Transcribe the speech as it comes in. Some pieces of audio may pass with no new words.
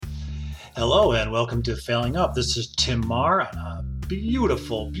Hello and welcome to Failing Up. This is Tim Marr on a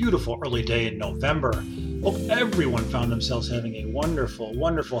beautiful, beautiful early day in November. Hope everyone found themselves having a wonderful,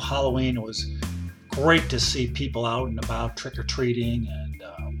 wonderful Halloween. It was great to see people out and about trick-or-treating and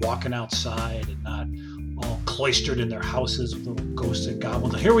walking outside and not all cloistered in their houses with little ghosts and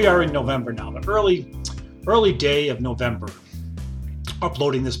goblins. Here we are in November now, the early day of November.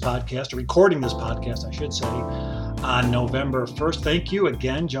 Uploading this podcast, or recording this podcast, I should say, on November 1st. Thank you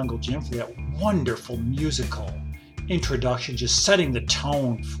again, Jungle Jim, for that wonderful musical introduction, just setting the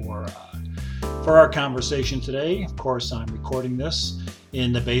tone for our conversation today. Of course, I'm recording this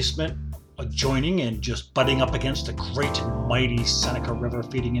in the basement, adjoining and just butting up against the great and mighty Seneca River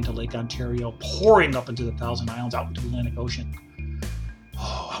feeding into Lake Ontario, pouring up into the Thousand Islands, out into the Atlantic Ocean.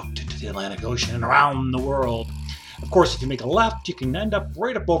 Out into the Atlantic Ocean and around the world. Of course, if you make a left, you can end up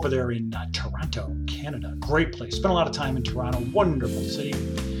right up over there in Toronto, Canada. Great place. Spent a lot of time in Toronto. Wonderful city.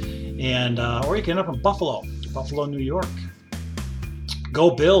 And or you can end up in Buffalo, New York.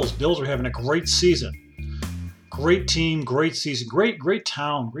 Go Bills. Bills are having a great season. Great team, great season. Great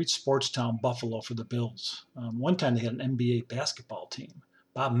town, great sports town, Buffalo for the Bills. One time they had an NBA basketball team.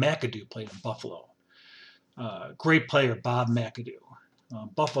 Bob McAdoo played in Buffalo. Great player, Bob McAdoo.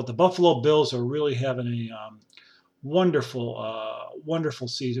 The Buffalo Bills are really having a wonderful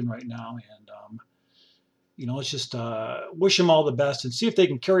season right now, and let's just wish them all the best and see if they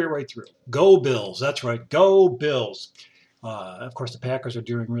can carry it right through. Go Bills! That's right, go Bills! Of course, the Packers are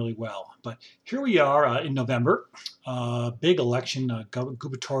doing really well, but here we are in November. Big election,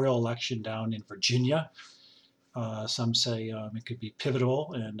 gubernatorial election down in Virginia. Some say it could be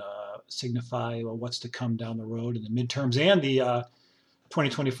pivotal and signify what's to come down the road in the midterms and the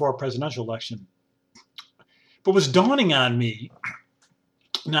 2024 presidential election. But what's dawning on me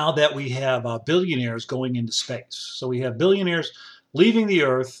now that we have billionaires going into space. So we have billionaires leaving the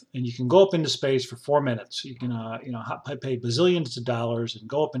Earth, and you can go up into space for 4 minutes. You can, pay bazillions of dollars and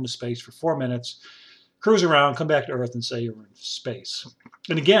go up into space for 4 minutes, cruise around, come back to Earth, and say you're in space.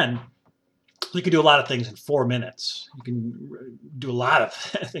 And again, you can do a lot of things in 4 minutes. You can do a lot of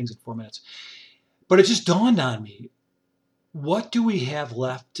things in 4 minutes. But it just dawned on me, what do we have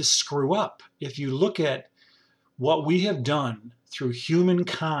left to screw up? If you look at what we have done through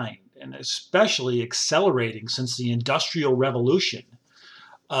humankind, and especially accelerating since the Industrial Revolution,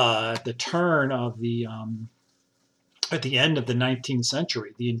 at the turn of at the end of the 19th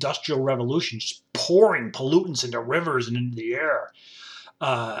century, the Industrial Revolution, just pouring pollutants into rivers and into the air.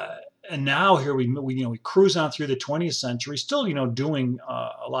 And now here we cruise on through the 20th century, still doing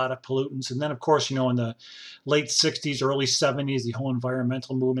a lot of pollutants. And then of course in the late 60s, early 70s, the whole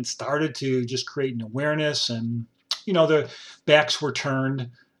environmental movement started to just create an awareness, and the backs were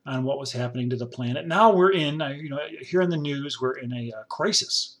turned on what was happening to the planet. Now we're in here in the news, we're in a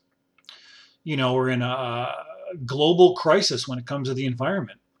crisis. We're in a global crisis when it comes to the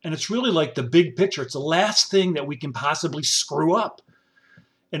environment, and it's really like the big picture. It's the last thing that we can possibly screw up.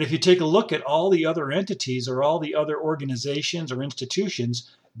 And if you take a look at all the other entities or all the other organizations or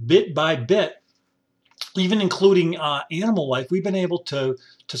institutions, bit by bit, even including animal life, we've been able to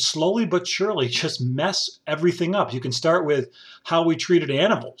slowly but surely just mess everything up. You can start with how we treated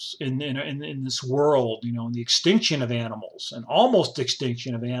animals in this world, and the extinction of animals and almost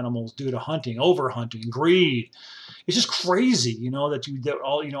extinction of animals due to hunting, overhunting, greed. It's just crazy, that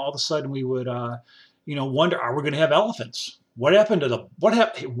all of a sudden we would wonder, are we going to have elephants? What happened to the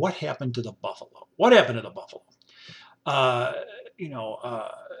buffalo? What happened to the buffalo?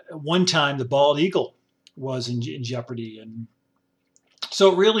 One time the bald eagle was in jeopardy, and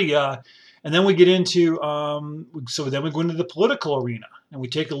so really, and then we get into then we go into the political arena, and we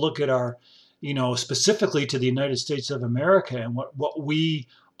take a look at our, specifically to the United States of America, and what we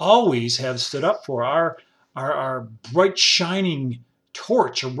always have stood up for. Our bright shining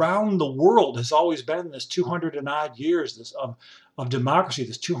torch around the world has always been this 200 and odd years of democracy,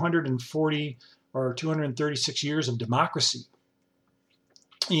 this 240 or 236 years of democracy.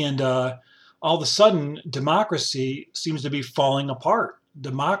 And all of a sudden, democracy seems to be falling apart.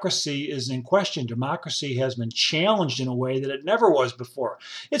 Democracy is in question. Democracy has been challenged in a way that it never was before.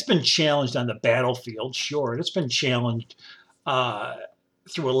 It's been challenged on the battlefield, sure. It's been challenged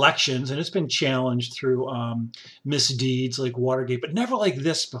through elections, and it's been challenged through misdeeds like Watergate, but never like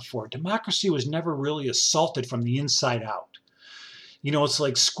this before. Democracy was never really assaulted from the inside out. It's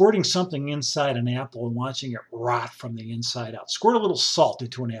like squirting something inside an apple and watching it rot from the inside out. Squirt a little salt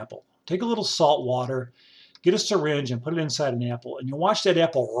into an apple. Take a little salt water, get a syringe, and put it inside an apple, and you'll watch that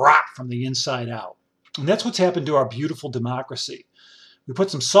apple rot from the inside out. And that's what's happened to our beautiful democracy. We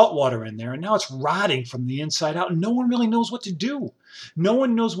put some salt water in there, and now it's rotting from the inside out, and no one really knows what to do. No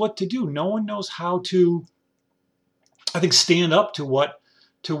one knows what to do. No one knows how to, I think, stand up to what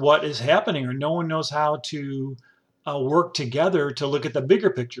is happening, or no one knows how to work together to look at the bigger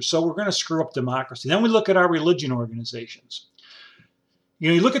picture. So we're going to screw up democracy. Then we look at our religion organizations.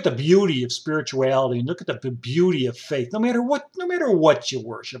 You look at the beauty of spirituality and look at the beauty of faith. No matter what you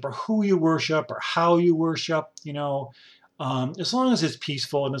worship, or who you worship, or how you worship, as long as it's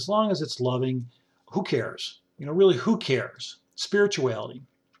peaceful and as long as it's loving, who cares? Really, who cares? Spirituality.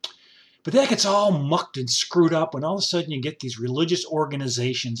 But that gets all mucked and screwed up when all of a sudden you get these religious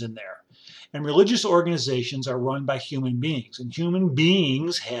organizations in there. And religious organizations are run by human beings. And human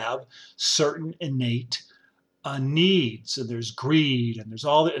beings have certain innate needs. And there's greed, and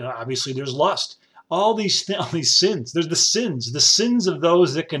obviously there's lust. All these sins. There's the sins. The sins of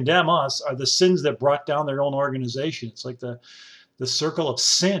those that condemn us are the sins that brought down their own organization. It's like the circle of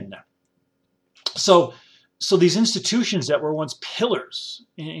sin. So these institutions that were once pillars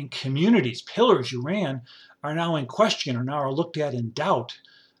in communities, pillars you ran, are now in question, or now are looked at in doubt,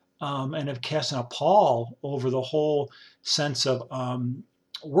 and have cast a pall over the whole sense of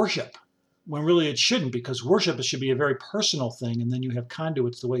worship, when really it shouldn't, because worship should be a very personal thing, and then you have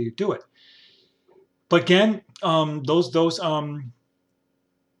conduits the way you do it. But again, those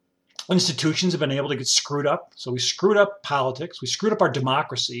institutions have been able to get screwed up. So we screwed up politics. We screwed up our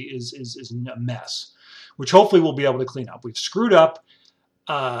democracy is a mess, which hopefully we'll be able to clean up. We've screwed up,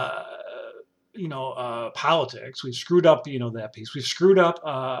 politics. We've screwed up, that piece. We've screwed up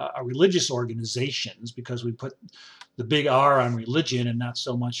our religious organizations because we put the big R on religion and not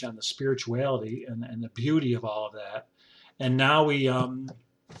so much on the spirituality and the beauty of all of that. And now we've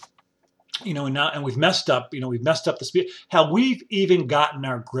messed up, the speed. Hell, we've even gotten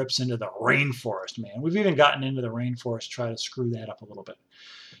our grips into the rainforest, man. We've even gotten into the rainforest, try to screw that up a little bit.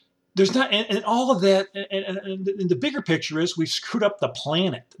 There's not, and all of that, and the bigger picture is we've screwed up the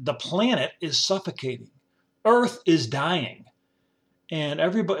planet. The planet is suffocating. Earth is dying. And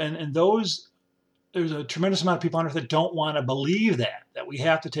everybody, and there's a tremendous amount of people on Earth that don't want to believe that we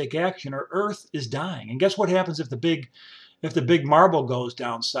have to take action, or Earth is dying. And guess what happens if the big marble goes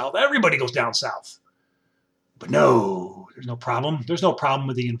down south? Everybody goes down south. But no, there's no problem. There's no problem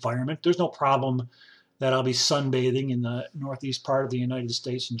with the environment. There's no problem that I'll be sunbathing in the northeast part of the United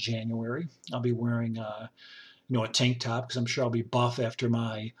States in January. I'll be wearing a tank top because I'm sure I'll be buff after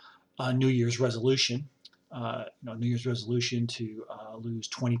my New Year's resolution. New Year's resolution to lose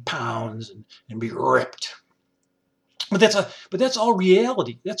 20 pounds and be ripped. But that's all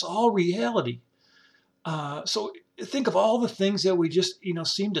reality. That's all reality. So think of all the things that we just,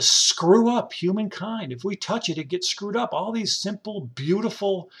 seem to screw up humankind. If we touch it, it gets screwed up. All these simple,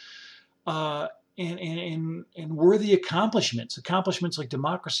 beautiful, and worthy accomplishments like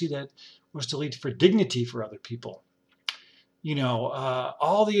democracy that was to lead for dignity for other people.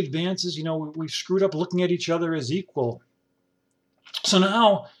 All the advances, we've screwed up looking at each other as equal. So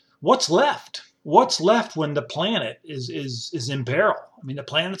now what's left? What's left when the planet is in peril? I mean, the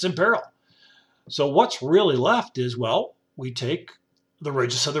planet's in peril. So what's really left is, well, we take the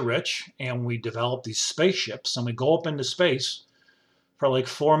richest of the rich and we develop these spaceships and we go up into space for like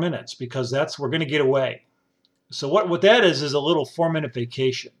 4 minutes because we're going to get away. So what that is a little 4-minute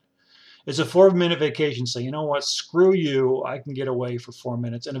vacation. It's a 4-minute vacation. So you know what? Screw you. I can get away for 4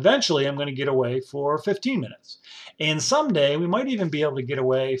 minutes. And eventually I'm going to get away for 15 minutes. And someday we might even be able to get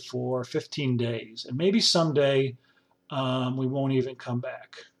away for 15 days. And maybe someday we won't even come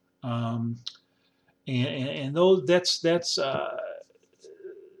back. And those, that's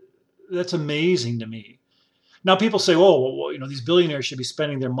amazing to me. Now people say, well, these billionaires should be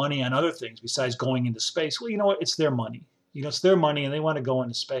spending their money on other things besides going into space. Well, you know what? It's their money. It's their money and they want to go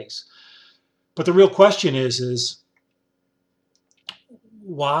into space. But the real question is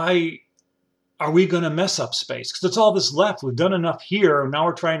why are we going to mess up space? Because it's all that's left. We've done enough here, and now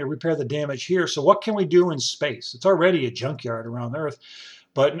we're trying to repair the damage here. So what can we do in space? It's already a junkyard around Earth.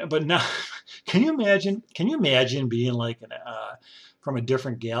 But now, can you imagine being like from a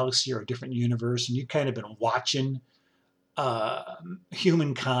different galaxy or a different universe, and you've kind of been watching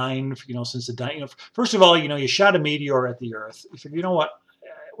humankind, since the first of all, you shot a meteor at the Earth. You figure, you know what,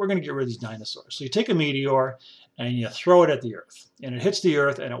 we're going to get rid of these dinosaurs. So you take a meteor and you throw it at the Earth, and it hits the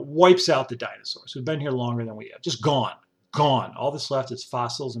Earth and it wipes out the dinosaurs who've been here longer than we have. Just gone. All that's left is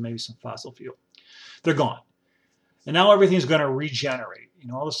fossils and maybe some fossil fuel. They're gone. And now everything's going to regenerate.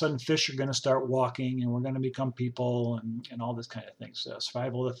 All of a sudden fish are going to start walking and we're going to become people and all this kind of thing. So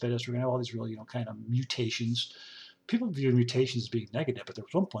survival of the fittest, we're going to have all these real, kind of mutations. People view mutations as being negative, but there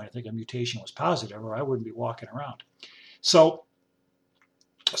was one point I think a mutation was positive or I wouldn't be walking around. So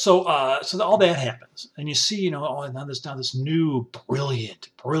So all that happens, and you see, oh, now this new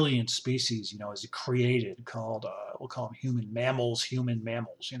brilliant species, is created called we'll call them human mammals, and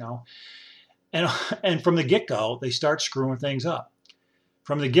and from the get go they start screwing things up.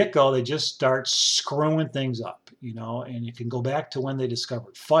 From the get go they just start screwing things up, and you can go back to when they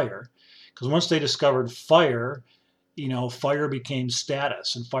discovered fire, because once they discovered fire, fire became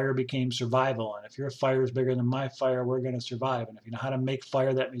status and fire became survival. And if your fire is bigger than my fire, we're going to survive. And if you know how to make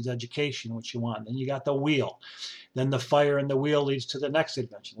fire, that means education, what you want. Then you got the wheel. Then the fire and the wheel leads to the next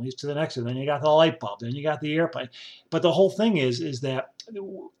invention, leads to the next. And then you got the light bulb. Then you got the airplane. But the whole thing is that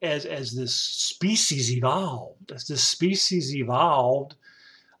as this species evolved,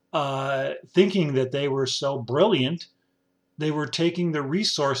 thinking that they were so brilliant, they were taking the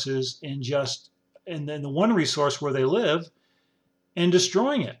resources and then the one resource where they live and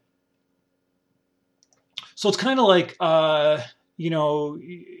destroying it. So it's kind of like,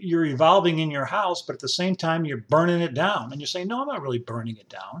 you're evolving in your house, but at the same time, you're burning it down. And you're saying, no, I'm not really burning it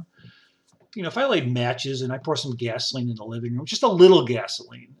down. If I light matches and I pour some gasoline in the living room, just a little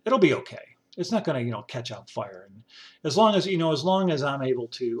gasoline, it'll be okay. It's not going to, catch on fire. And as long as I'm able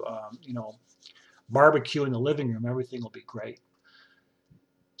to, barbecue in the living room, everything will be great.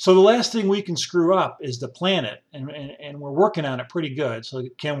 So the last thing we can screw up is the planet, and we're working on it pretty good. So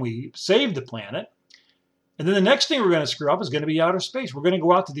can we save the planet? And then the next thing we're going to screw up is going to be outer space. We're going to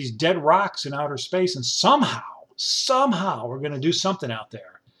go out to these dead rocks in outer space, and somehow we're going to do something out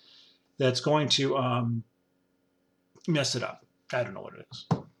there that's going to mess it up. I don't know what it is.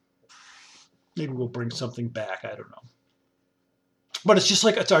 Maybe we'll bring something back. I don't know. But it's just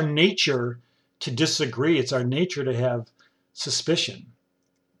like it's our nature to disagree. It's our nature to have suspicion.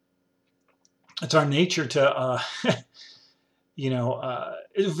 It's our nature to,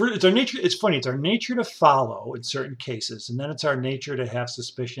 it's our nature. It's funny. It's our nature to follow in certain cases, and then it's our nature to have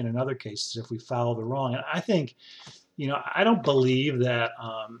suspicion in other cases if we follow the wrong. And I think, I don't believe that.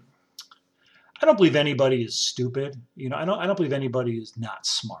 I don't believe anybody is stupid. I don't believe anybody is not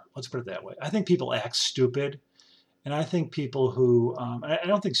smart. Let's put it that way. I think people act stupid, and I think people who, I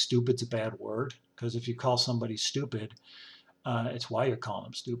don't think stupid's a bad word, because if you call somebody stupid, it's why you're calling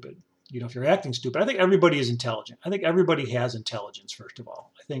them stupid. If you're acting stupid, I think everybody is intelligent. I think everybody has intelligence, first of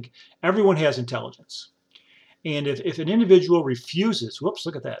all. I think everyone has intelligence. And if an individual refuses,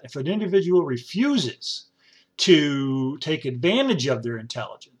 look at that. If an individual refuses to take advantage of their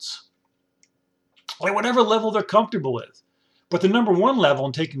intelligence, at whatever level they're comfortable with, but the number one level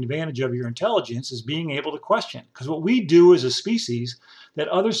in taking advantage of your intelligence is being able to question. Because what we do as a species that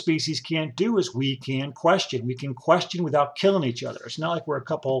other species can't do is we can question. We can question without killing each other. It's not like we're a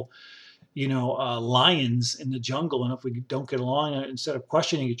couple, lions in the jungle, and if we don't get along, instead of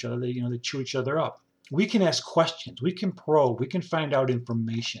questioning each other, they chew each other up. We can ask questions. We can probe. We can find out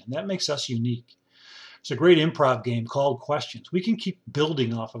information. That makes us unique. It's a great improv game called Questions. We can keep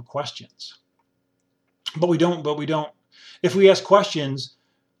building off of questions. But we don't. If we ask questions,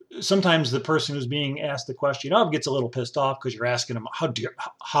 sometimes the person who's being asked the question gets a little pissed off because you're asking them, how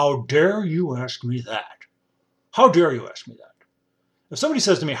dare you ask me that? How dare you ask me that? If somebody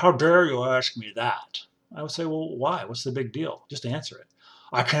says to me, how dare you ask me that? I would say, well, why? What's the big deal? Just answer it.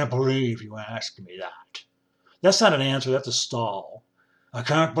 I can't believe you asked me that. That's not an answer. That's a stall. I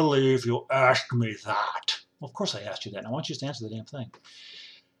can't believe you asked me that. Well, of course I asked you that. And I want you to answer the damn thing.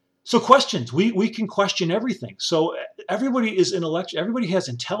 So questions, we can question everything. So everybody is intellectual. Everybody has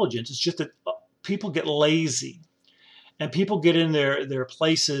intelligence. It's just that people get lazy, and people get in their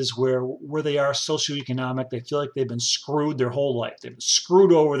places where they are socioeconomic. They feel like they've been screwed their whole life. They've been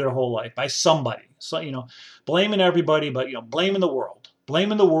screwed over their whole life by somebody. So blaming everybody, but blaming the world.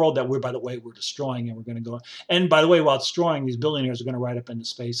 Blaming the world that by the way, we're destroying, and we're going to go. And by the way, while destroying, these billionaires are going to ride up into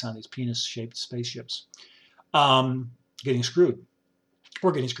space on these penis-shaped spaceships, getting screwed.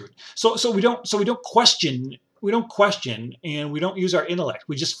 We're getting screwed. So we don't question, and we don't use our intellect.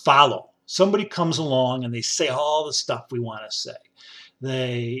 We just follow. Somebody comes along and they say all the stuff we want to say.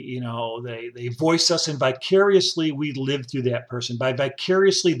 They voice us, and vicariously we live through that person. By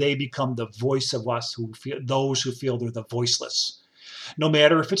vicariously, they become the voice of us those who feel they're the voiceless. No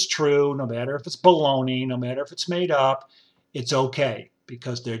matter if it's true, no matter if it's baloney, no matter if it's made up, it's okay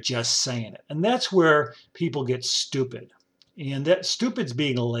because they're just saying it. And that's where people get stupid. And that stupid's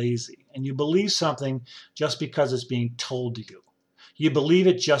being lazy. And you believe something just because it's being told to you. You believe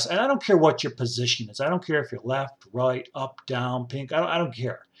it and I don't care what your position is. I don't care if you're left, right, up, down, pink. I don't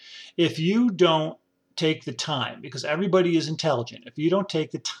care. If you don't take the time, because everybody is intelligent, if you don't take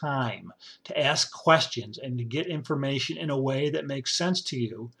the time to ask questions and to get information in a way that makes sense to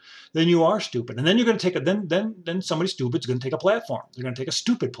you, then you are stupid. And then you're going to take then somebody stupid is going to take a platform. They're going to take a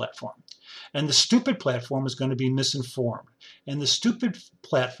stupid platform. And the stupid platform is going to be misinformed. And the stupid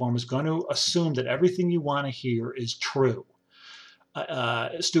platform is going to assume that everything you want to hear is true.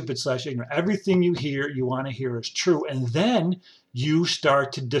 Stupid/ignorant. Everything you want to hear is true. And then you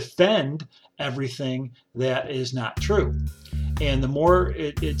start to defend everything that is not true. And the more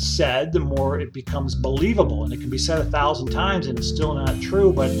it's said, the more it becomes believable. And it can be said 1,000 times and it's still not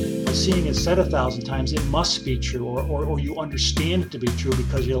true, but seeing it said 1,000 times, it must be true, or you understand it to be true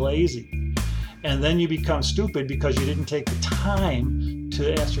because you're lazy. And then you become stupid because you didn't take the time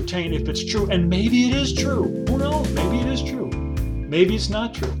to ascertain if it's true. And maybe it is true. Who knows? Maybe it is true. Maybe it's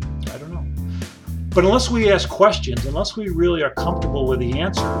not true. I don't know. But unless we ask questions, unless we really are comfortable with the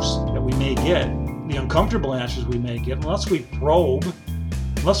answers that we may get, the uncomfortable answers we may get, unless we probe,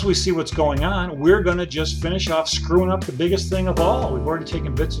 unless we see what's going on, we're going to just finish off screwing up the biggest thing of all. We've already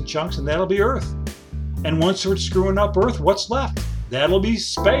taken bits and chunks, and that'll be Earth. And once we're screwing up Earth, what's left? That'll be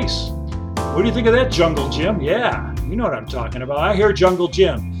space. What do you think of that, Jungle Jim? Yeah, you know what I'm talking about. I hear Jungle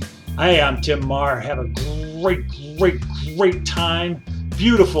Jim. Hey, I'm Tim Marr. Have a great time.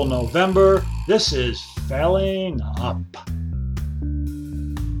 Beautiful November. This is Felling Up.